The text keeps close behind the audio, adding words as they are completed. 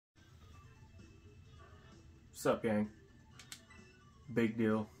What's up, gang? Big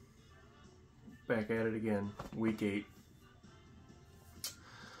deal. Back at it again. Week 8.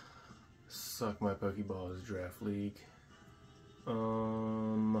 Suck my Pokeballs draft league.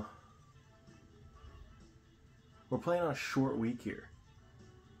 We're playing on a short week here.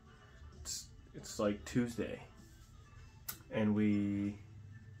 It's like Tuesday. And we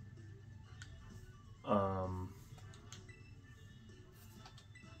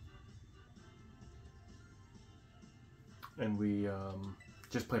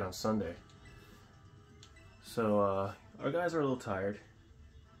just played on Sunday. So our guys are a little tired.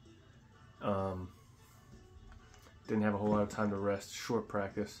 Didn't have a whole lot of time to rest. Short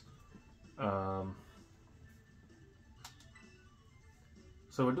practice. So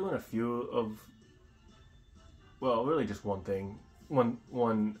we're doing a few of, well, really just one thing,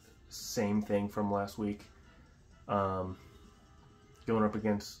 one same thing from last week. Going up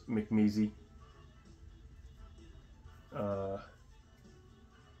against McMeasy.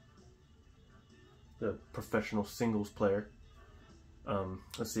 The professional singles player.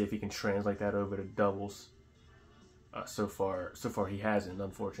 Let's see if he can translate that over to doubles. So far he hasn't,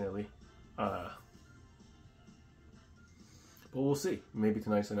 unfortunately. But we'll see. Maybe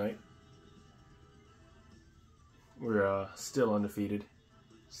tonight's the night. We're still undefeated,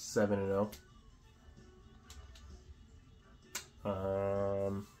 7-0.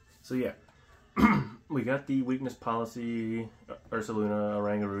 So yeah, we got the weakness policy, Ursaluna,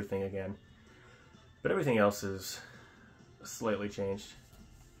 Oranguru thing again. But everything else is slightly changed.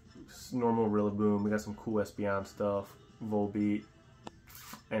 It's normal Rillaboom, we got some cool Espeon stuff, Volbeat,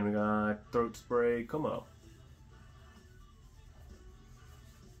 and we got Throat Spray, Como.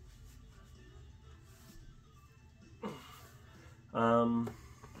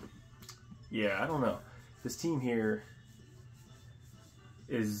 Yeah, I don't know. This team here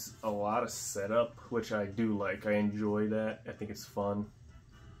is a lot of setup, which I do like. I enjoy that. I think it's fun.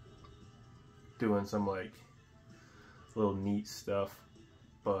 Doing some like little neat stuff,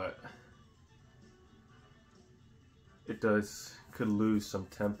 but it could lose some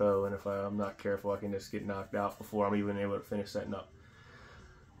tempo, and if I'm not careful I can just get knocked out before I'm even able to finish setting up.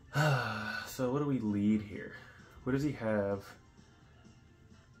 So what do we lead here? What does he have?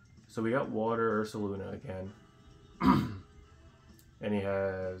 So we got Water Ursaluna again. And he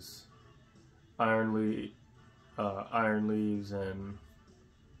has Iron Leaves and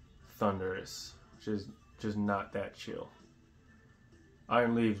Thundurus, which is just not that chill.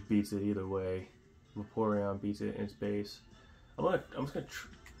 Iron Leaves beats it either way. Vaporeon beats it in its base. I'm gonna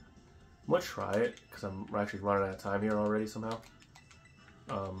try it because I'm actually running out of time here already somehow.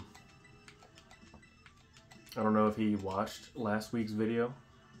 I don't know if he watched last week's video.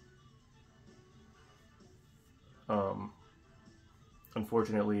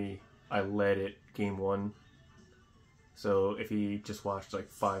 Unfortunately, I led it game 1. So if he just watched like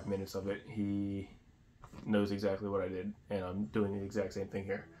 5 minutes of it, he knows exactly what I did, and I'm doing the exact same thing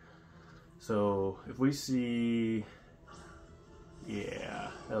here. So if we see, yeah,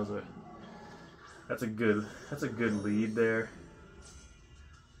 that's a good lead there.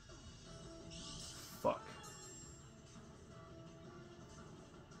 Fuck.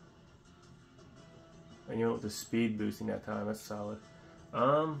 And you know, with the speed boosting that time, that's solid.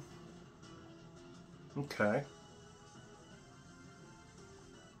 Okay.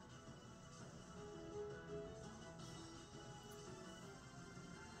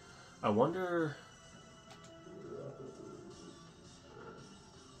 I wonder.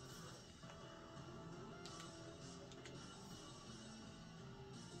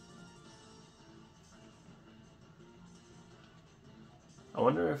 I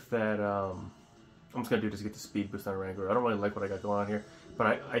wonder if that I'm just gonna do this to get the speed boost on Oranguru. I don't really like what I got going on here, but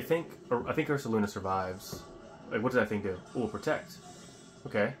I think Ursaluna survives. Like, what does that thing do? Oh, protect.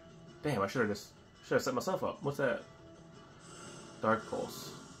 Okay. Damn, I should have set myself up. What's that? Dark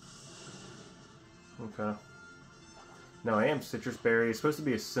Pulse. Okay. Now I am Citrus Berry. It's supposed to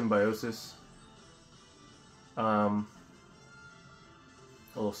be a symbiosis. A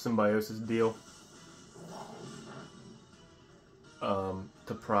little symbiosis deal.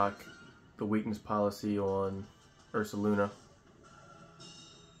 To proc the weakness policy on Ursaluna.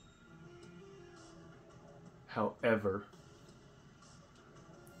 However,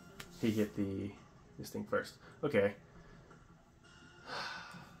 he hit this thing first. Okay.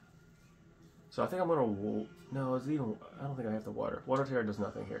 So I think I'm gonna, no, it's even, I don't think I have the water. Water Terror does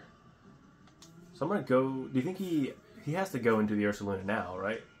nothing here. So I'm gonna go, do you think he has to go into the Ursaluna now,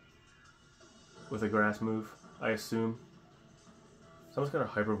 right? With a grass move, I assume. So I'm just gonna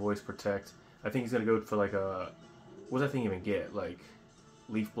Hyper Voice Protect. I think he's gonna go for like a, what does that thing even get? Like,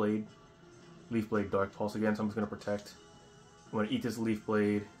 Leaf Blade? Leaf Blade Dark Pulse again, so I'm just going to protect. I'm going to eat this Leaf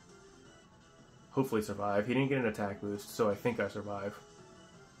Blade. Hopefully survive. He didn't get an attack boost, so I think I survive.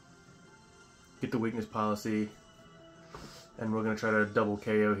 Get the Weakness Policy. And we're going to try to double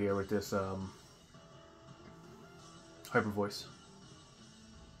KO here with this Hyper Voice.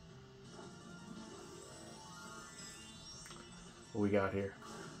 What we got here?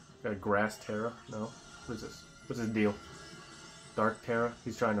 Got a Grass Terra? No? What is this? What's his deal? Dark Terra?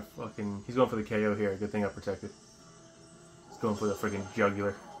 He's trying to fucking... He's going for the KO here. Good thing I protected. He's going for the freaking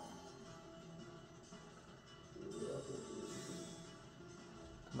Jugular.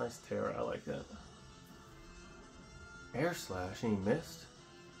 Nice Terra. I like that. Air Slash and he missed?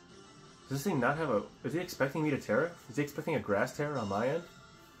 Does this thing not have a... Is he expecting me to Terra? Is he expecting a Grass Terra on my end?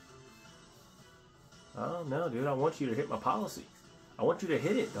 Oh no, dude. I want you to hit my policy. I want you to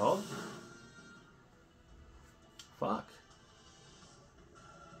hit it, dog. Fuck.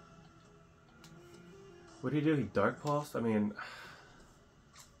 What did he do? He Dark Pulsed? I mean...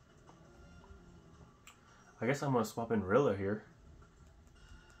 I guess I'm going to swap in Rilla here.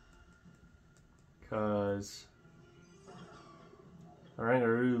 Because...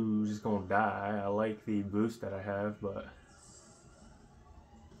 Rangaroo's just going to die. I like the boost that I have, but...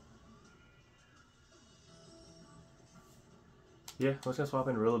 Yeah, I'm just going to swap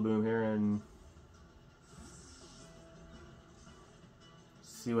in Rillaboom here and...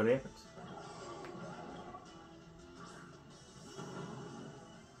 see what happens.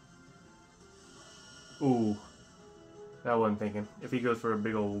 Ooh. That wasn't thinking. If he goes for a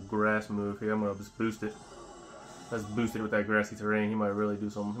big old grass move here, I'm going to just boost it. Let's boost it with that grassy terrain. He might really do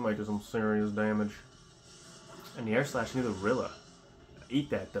some. He might do some serious damage. And the Air Slash near the Rilla. Eat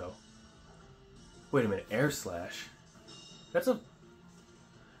that though. Wait a minute, Air Slash. That's a.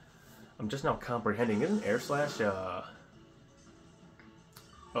 I'm just now comprehending. Isn't Air Slash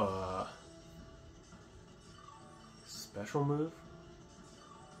special move?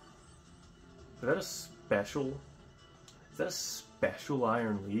 Is that a special? Is that a special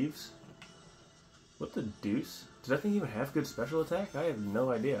Iron Leaves? What the deuce? Does that thing even have good special attack? I have no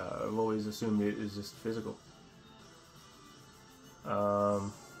idea. I've always assumed it is just physical. I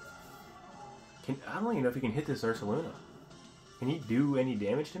don't even know if he can hit this Ursaluna. Can he do any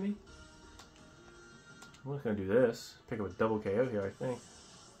damage to me? I'm just gonna do this. Pick up a double KO here, I think.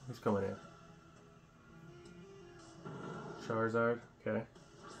 Who's coming in? Charizard. Okay.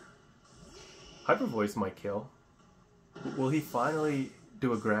 Hyper Voice might kill. Will he finally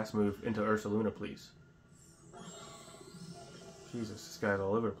do a grass move into Ursaluna, please? Jesus, this guy's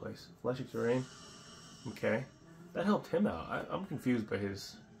all over the place. Fleshy terrain. Okay. That helped him out. I'm confused by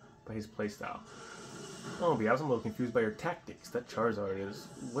his playstyle. Oh, but I was a little confused by your tactics. That Charizard is...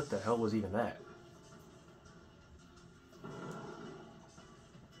 What the hell was even that?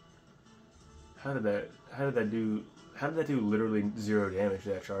 How did that do literally 0 damage to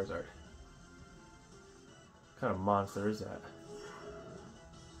that Charizard? What kind of monster is that?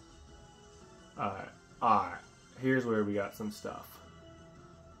 Alright. Here's where we got some stuff.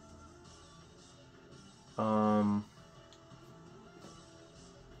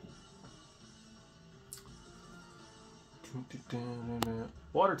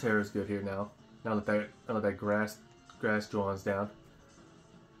 Water Terror is good here now. Now that grass Juan's down.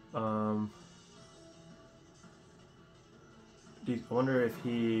 I wonder if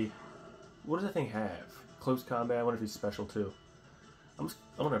he... What does that thing have? Close combat? I wonder if he's special too. I'm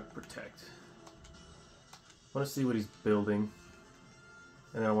gonna protect. I want to see what he's building.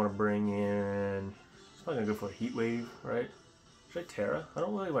 And then I want to bring in... He's probably gonna go for a Heat Wave, right? Should I Terra? I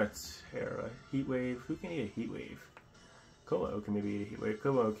don't really want to Terra. Heat Wave. Who can eat a Heat Wave? Como can maybe eat a Heat Wave.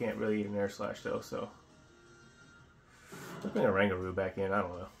 Como can't really eat an Air Slash though, so... Let's bring a Rangaroo back in. I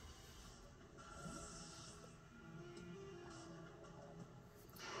don't know.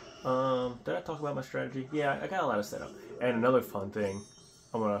 Did I talk about my strategy? Yeah, I got a lot of setup. And another fun thing,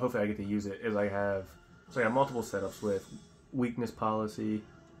 hopefully I get to use it, is I have multiple setups with Weakness Policy,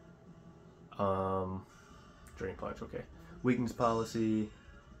 Drain Punch, okay. Weakness Policy,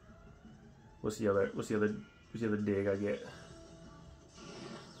 what's the other dig I get?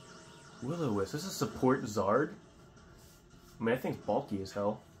 Will-O-Wisp. This is support Zard. I mean, that thing's bulky as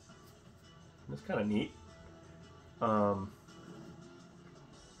hell. That's kind of neat.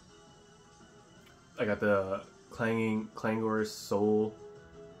 I got the Clangorous Soul,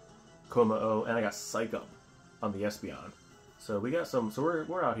 Como-O, and I got Psych Up on the Espeon. So we got some. So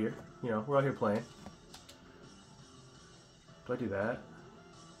we're out here. We're out here playing. Do I do that?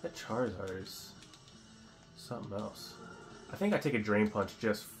 That Charizard is something else. I think I take a Drain Punch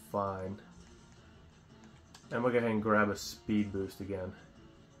just fine. And I'm gonna go ahead and grab a Speed Boost again.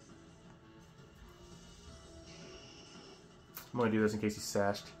 I'm gonna do this in case he's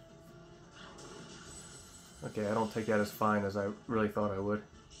sashed. Okay, I don't take that as fine as I really thought I would.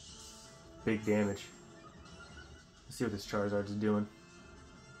 Big damage. Let's see what this Charizard is doing.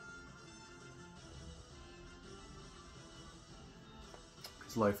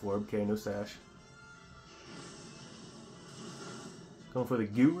 It's Life Orb. Okay, no sash. Going for the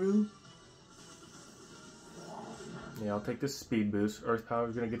Guru. Yeah, I'll take this speed boost. Earth Power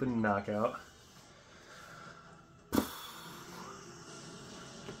is going to get the knockout.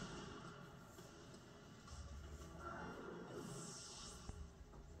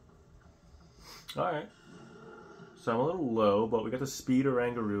 Alright. So I'm a little low, but we got the speed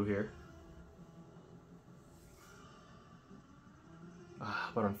Orangaroo here.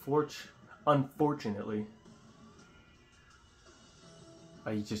 But unfortunately,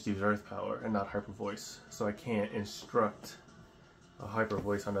 I just use Earth Power and not Hyper Voice, so I can't instruct a Hyper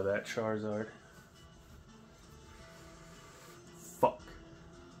Voice onto that Charizard. Fuck.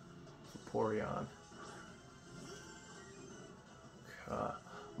 Vaporeon.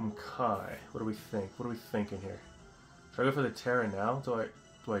 Kai. What do we think? What are we thinking here? Should I go for the Terra now? Do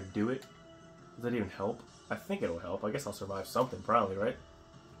I do it? Does that even help? I think it'll help. I guess I'll survive something, probably, right?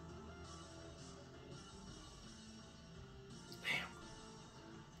 Damn.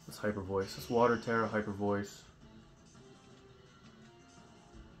 Let's Hyper Voice. Let's Water Terra, Hyper Voice.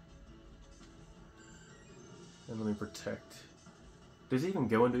 And let me Protect. Does he even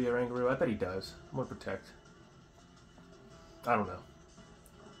go into the Orangaroo? I bet he does. I'm gonna Protect. I don't know.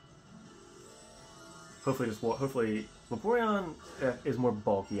 Hopefully Vaporeon is more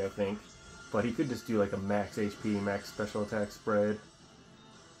bulky, I think. But he could just do like a max HP, max special attack spread.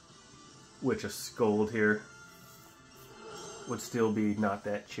 Which a Scold here would still be not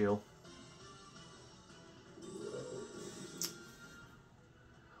that chill.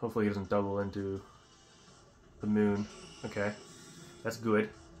 Hopefully he doesn't double into the moon. Okay. That's good.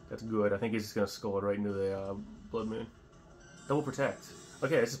 That's good. I think he's just going to Scold right into the Blood Moon. Double Protect.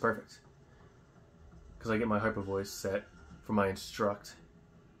 Okay, this is perfect. Because I get my Hyper Voice set for my Instruct.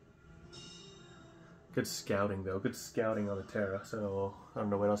 Good scouting, though. Good scouting on the Terra. So, I don't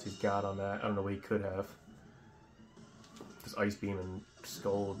know what else he's got on that. I don't know what he could have. Just Ice Beam and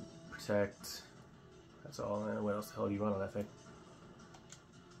Scold, Protect. That's all. And what else the hell do you run on that thing?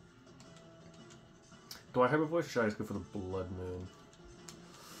 Do I Hyper Voice or should I just go for the Blood Moon?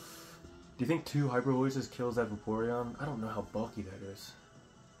 Do you think 2 Hyper Voices kills that Vaporeon? I don't know how bulky that is.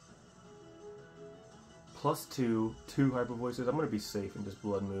 Plus 2 Hyper Voices. I'm going to be safe and just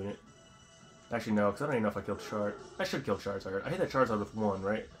Blood Moon it. Actually, no, because I don't even know if I killed I should kill Charizard. I hit that Charizard with 1,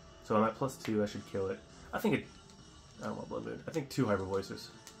 right? So I'm at plus 2, I should kill it. I don't want Blood Moon. I think 2 Hyper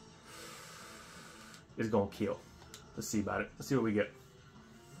Voices is going to kill. Let's see about it. Let's see what we get.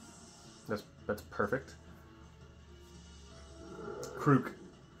 That's perfect. Krook.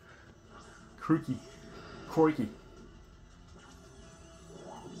 Krooky. Corky.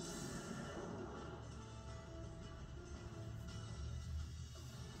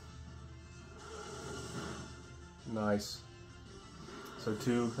 Nice. So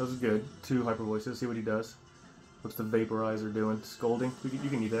 2, that was good. 2 Hyper Voices, see what he does. What's the Vaporizer doing? Scolding? You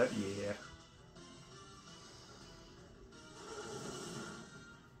can eat that? Yeah.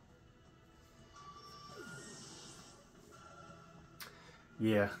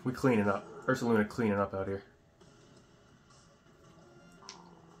 Yeah, we cleaning up. Ursaluna cleaning up out here.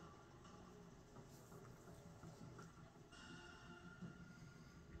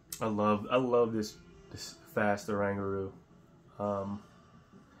 I love this fast Orangaroo.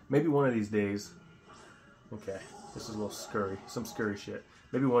 Maybe one of these days. Okay, this is a little scurry. Some scurry shit.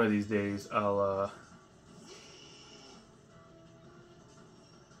 Maybe one of these days I'll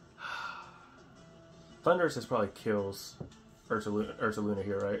Thundurus just probably kills Ursaluna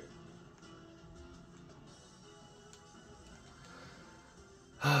here, right?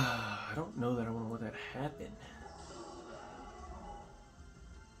 I don't know that I want to let that happen.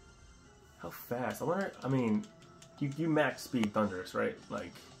 How fast? I wonder. I mean, you max speed Thundurus, right?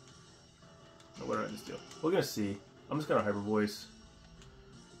 Like, what did I just do? We're gonna see. I'm just gonna Hyper Voice.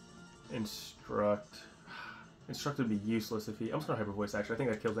 Instruct. Instruct would be useless if he. I'm just gonna Hyper Voice. Actually, I think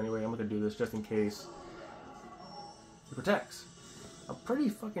that kills anyway. I'm gonna do this just in case. He protects. I'm pretty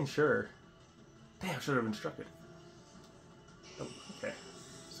fucking sure. Damn, I should have instructed. Oh, okay.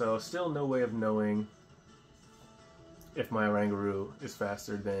 So still no way of knowing if my Orangaroo is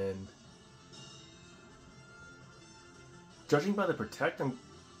faster than. Judging by the Protect, I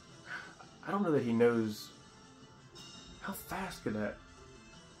don't know that he knows. How fast could that?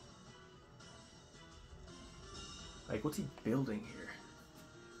 Like, what's he building here?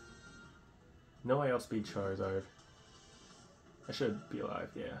 No IL Speed Charizard. I should be alive,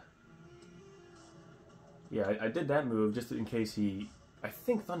 yeah. Yeah, I did that move just in case he... I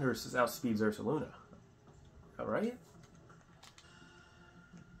think Thunderous outspeeds Ursaluna. Alright?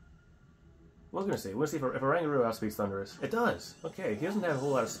 What was I going to say? We'll see if Oranguru outspeeds Thunderous. It does! Okay, he doesn't have a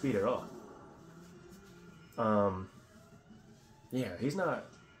whole lot of speed at all. Yeah, he's not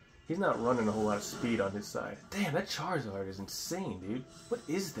running a whole lot of speed on his side. Damn, that Charizard is insane, dude. What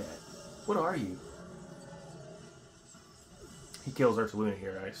is that? What are you? He kills Ursaluna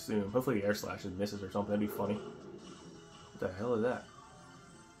here, I assume. Hopefully he Air Slashes misses or something. That'd be funny. What the hell is that?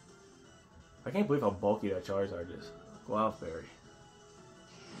 I can't believe how bulky that Charizard is. Cloudberry.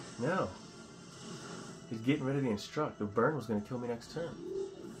 No. He's getting rid of the Instruct. The burn was going to kill me next turn.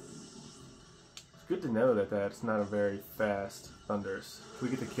 It's good to know that that's not a very fast Thundurus. We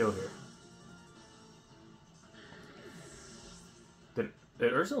get the kill here. Did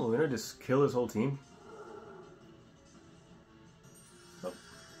Ursaluna just kill his whole team? Oh.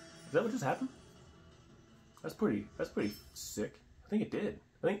 Is that what just happened? That's pretty sick. I think it did.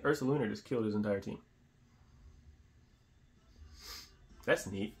 I think Ursaluna just killed his entire team. That's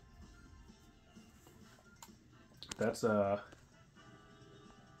neat. That's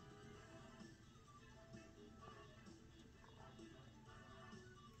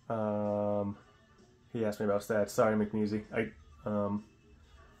he asked me about stats. Sorry, McMusey. I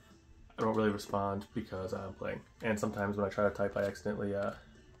don't really respond because I'm playing. And sometimes when I try to type, I accidentally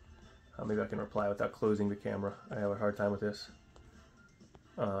maybe I can reply without closing the camera. I have a hard time with this.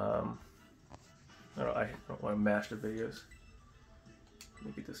 I don't want to mash the videos. Let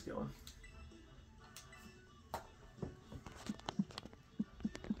me get this going.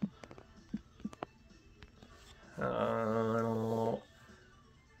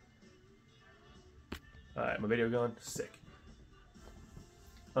 Alright, my video going? Sick.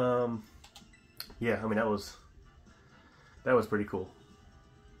 Yeah, I mean that was pretty cool.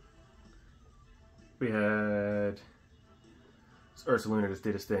 We had Ursaluna just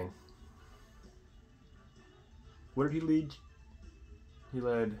did his thing. What did he lead? He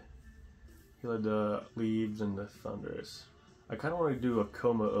led the Leaves and the Thundurus. I kind of want to do a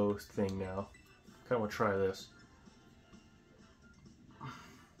Coma Oath thing now. Kind of want to try this.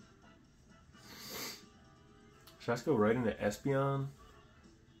 Should I just go right into Espeon?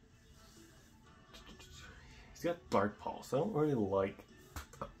 He's got Dark Pulse. I don't really like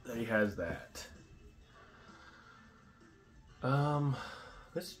that he has that.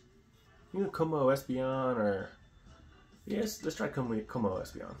 Let's Como Espeon or yes, let's try Como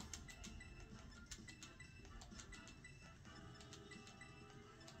Espeon.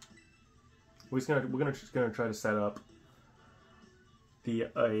 We're just gonna try to set up a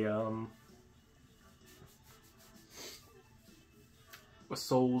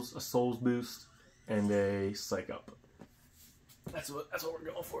souls boost and a psych up. That's what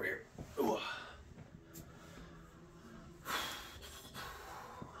we're going for here. Ooh.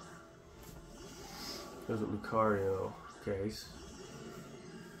 Goes with Lucario. Okay, this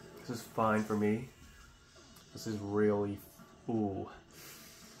is fine for me. This is really ooh.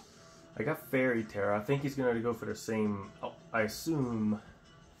 I got Fairy Terra. I think he's gonna go for the same. Oh, I assume.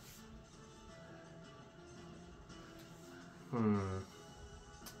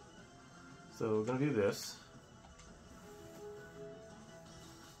 So we're gonna do this.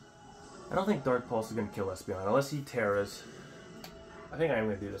 I don't think Dark Pulse is gonna kill Espeon unless he Terras. I think I am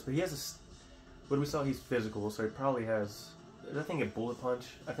gonna do this, but he has a. What we saw, he's physical, so he probably has. Does that thing get Bullet Punch?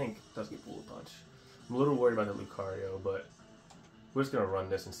 I think it does get Bullet Punch. I'm a little worried about the Lucario, but we're just gonna run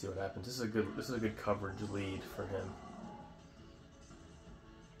this and see what happens. This is a good coverage lead for him.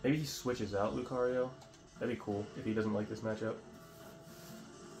 Maybe he switches out Lucario. That'd be cool if he doesn't like this matchup.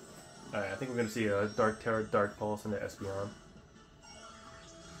 Alright, I think we're gonna see a Dark Terra, Dark Pulse into Espeon.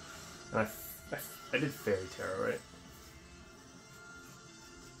 And I did Fairy Terra, right?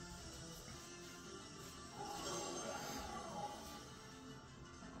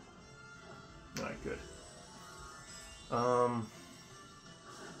 Alright, good.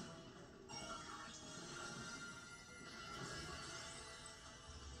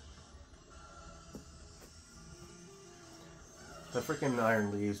 The freaking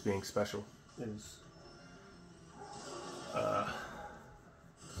Iron Leaves being special is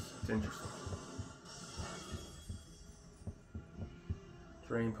it's interesting.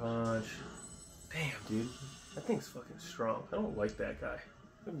 Drain Punch. Damn, dude. That thing's fucking strong. I don't like that guy.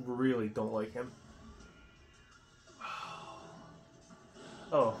 I really don't like him.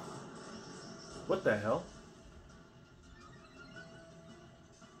 Oh. What the hell?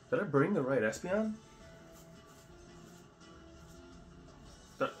 Did I bring the right Espeon?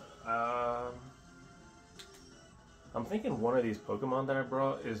 I'm thinking one of these Pokemon that I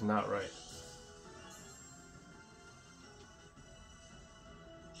brought is not right.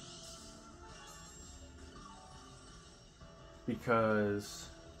 Because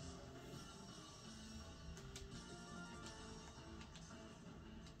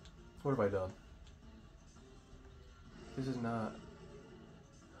what have I done? This is not.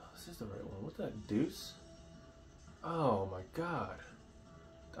 This is the right one. What's that, Deuce? Oh my god.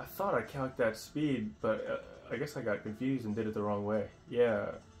 I thought I calculated that speed, but I guess I got confused and did it the wrong way. Yeah.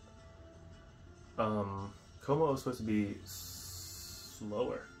 Como was supposed to be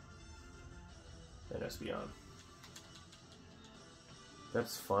slower than Espeon.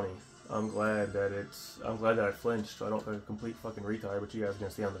 That's funny. I'm glad that I flinched so I don't look like a complete fucking retard, but you guys are gonna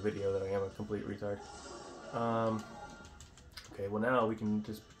see on the video that I am a complete retard. Okay, well now we can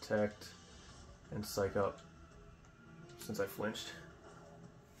just protect and psych up since I flinched.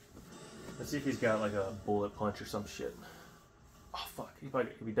 Let's see if he's got like a bullet punch or some shit. Oh fuck, if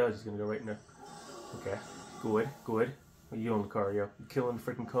he does, he's gonna go right in there. Okay, good. What are you doing, Lucario? You killing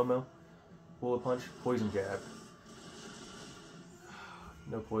freaking Como? Bullet punch, poison jab.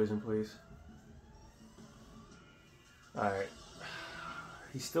 No poison, please. Alright.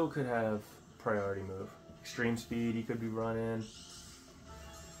 He still could have priority move. Extreme speed, he could be running.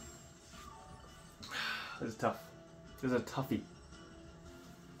 This is tough. This is a toughie.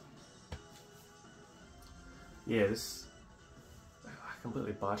 Yeah, I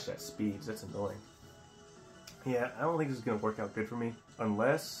completely botched that speeds. That's annoying. Yeah, I don't think this is going to work out good for me.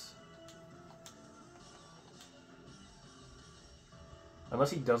 Unless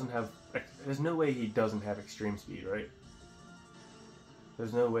he doesn't have... There's no way he doesn't have extreme speed, right?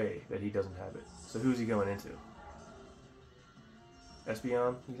 There's no way that he doesn't have it. So who's he going into?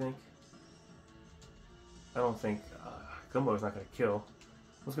 Espeon, you think? I don't think... Gumbo's not going to kill.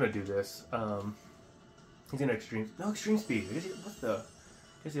 I was going to do this. He's in extreme... No extreme speed. What the...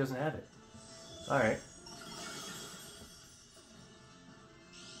 I guess he doesn't have it. Alright.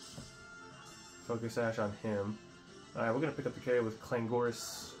 Focus Sash on him. Alright, we're going to pick up the KO with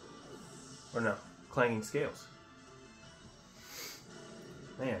Clangorous... Or no, Clanging Scales.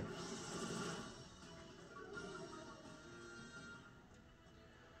 Man.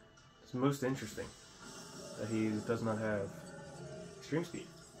 It's most interesting that he does not have extreme speed.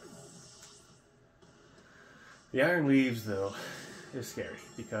 The Iron Leaves, though, is scary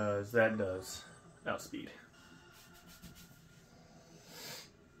because that does outspeed.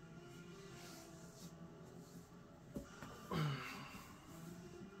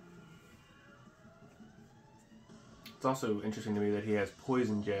 It's also interesting to me that he has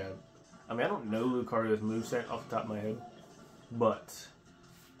Poison Jab. I mean, I don't know Lucario's moveset off the top of my head, but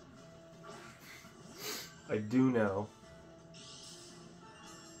I do know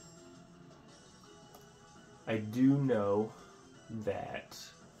that,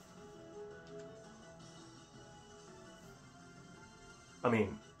 I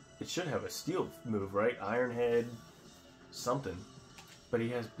mean, it should have a steel move, right? Iron Head, something. But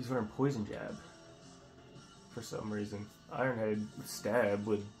he's wearing Poison Jab for some reason. Iron Head stab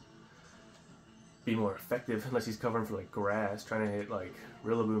would be more effective unless he's covering for like grass, trying to hit like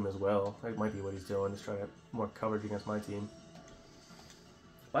Rillaboom as well. That might be what he's doing, just trying to have more coverage against my team.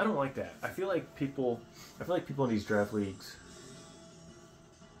 But I don't like that. I feel like people in these draft leagues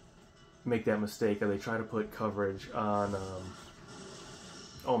make that mistake, or they try to put coverage on.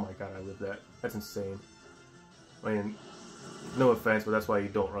 Oh my god, I live that. That's insane. I mean, no offense, but that's why you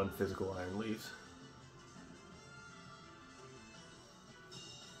don't run physical Iron Leaves.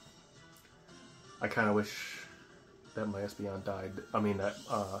 I kind of wish that my Espeon died. I mean, that,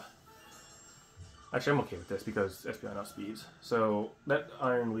 actually, I'm okay with this because Espeon outspeeds. So, that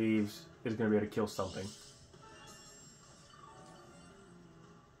Iron Leaves is going to be able to kill something.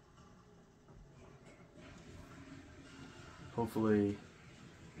 Hopefully...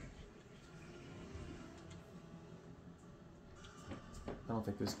 I don't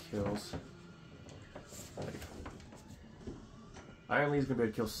think this kills. Iron Leaves is going to be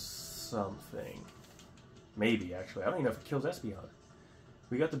able to kill something. Maybe, actually. I don't even know if it kills Espeon.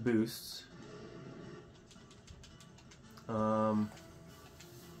 We got the boosts.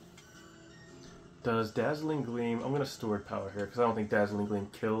 Does Dazzling Gleam... I'm going to Stored Power here, because I don't think Dazzling Gleam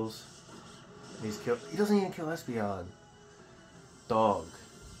kills. And he doesn't even kill Espeon. Dog.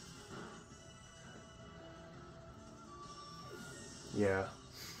 Yeah.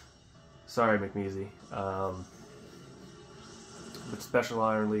 Sorry, McMeasy. But Special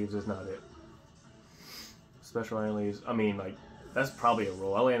Iron Leaves is not it. Special Iron Leaves, I mean, like, that's probably a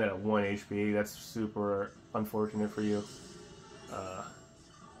roll. I landed at 1 HP. That's super unfortunate for you.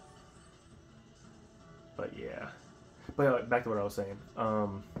 But yeah. But back to what I was saying.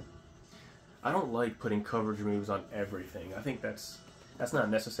 I don't like putting coverage moves on everything. I think that's not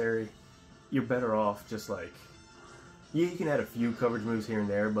necessary. You're better off just like, yeah, you can add a few coverage moves here and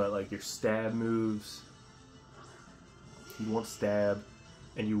there, but like your stab moves, you want stab,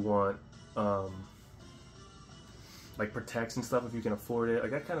 and you want like protects and stuff if you can afford it.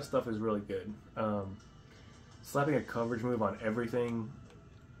 Like that kind of stuff is really good. Slapping a coverage move on everything,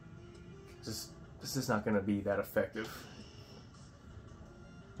 this is not going to be that effective.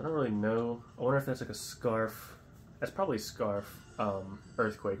 I don't really know. I wonder if that's like a scarf. That's probably scarf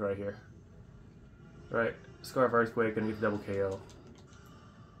earthquake right here. Right, scarf earthquake, gonna get the double KO.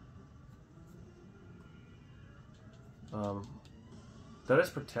 Did I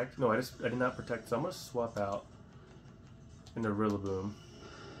just protect? No, I did not protect. So I'm gonna swap out into Rillaboom.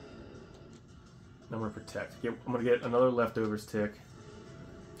 I'm gonna protect. I'm gonna get another leftovers tick,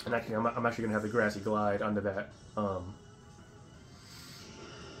 and actually, I'm actually gonna have the grassy glide onto that on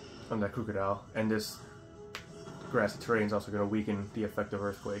that crocodile, and this grassy terrain is also gonna weaken the effect of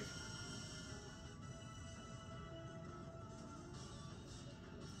earthquake.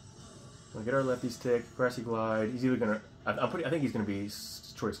 We'll get our lefties tick, grassy glide. He's either gonna. I think he's gonna be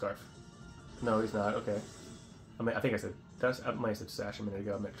choice scarf. No, he's not. Okay. I think I said. I might have said sash a minute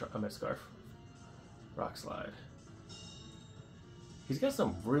ago. I meant scarf. Rock slide. He's got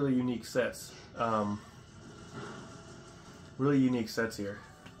some really unique sets. Really unique sets here.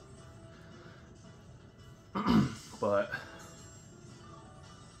 But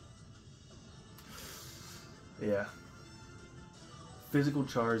yeah. Physical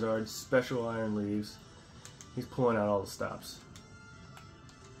Charizards, special Iron Leaves. He's pulling out all the stops.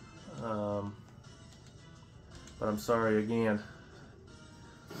 But I'm sorry again.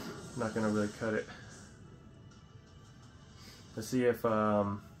 I'm not gonna really cut it. Let's see if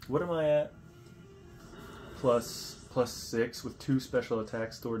what am I at? Plus 6 with 2 special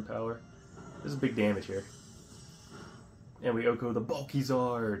attacks, stored power. This is big damage here. And we Oko the bulky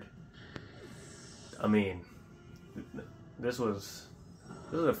Zard. I mean, this was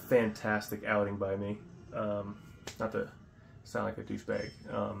a fantastic outing by me. Not to sound like a douchebag.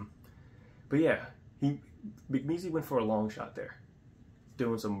 But yeah, McMeasy went for a long shot there.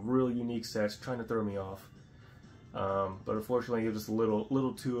 Doing some really unique sets, trying to throw me off. But unfortunately, it was just a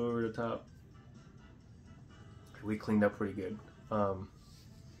little too over the top. We cleaned up pretty good. I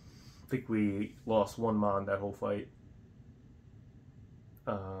think we lost 1 Mon that whole fight.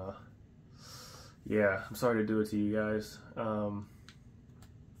 Yeah, I'm sorry to do it to you guys.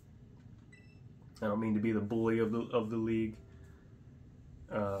 I don't mean to be the bully of the league.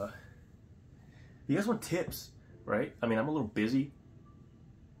 You guys want tips, right? I mean, I'm a little busy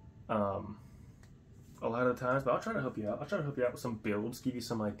a lot of the times, but I'll try to help you out. I'll try to help you out with some builds, give you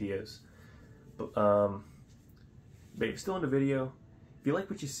some ideas. But if you're still in the video, if you like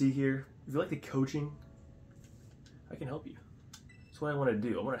what you see here, if you like the coaching, I can help you. That's what I want to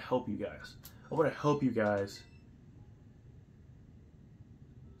do. I want to help you guys. I want to help you guys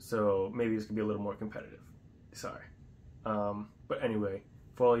so maybe this can be a little more competitive. Sorry. But anyway,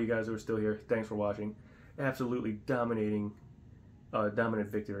 for all you guys who are still here, thanks for watching. Absolutely dominating,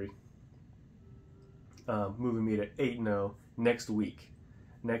 dominant victory. Moving me to 8-0 next week.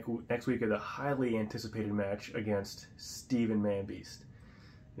 Next week is a highly anticipated match against Steven Manbeast.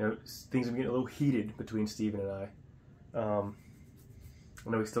 You know, things are getting a little heated between Steven and I. I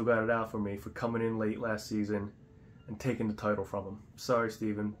know he still got it out for me for coming in late last season and taking the title from him. Sorry,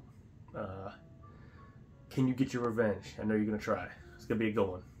 Steven. Can you get your revenge? I know you're going to try. It's going to be a good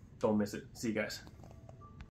one. Don't miss it. See you guys.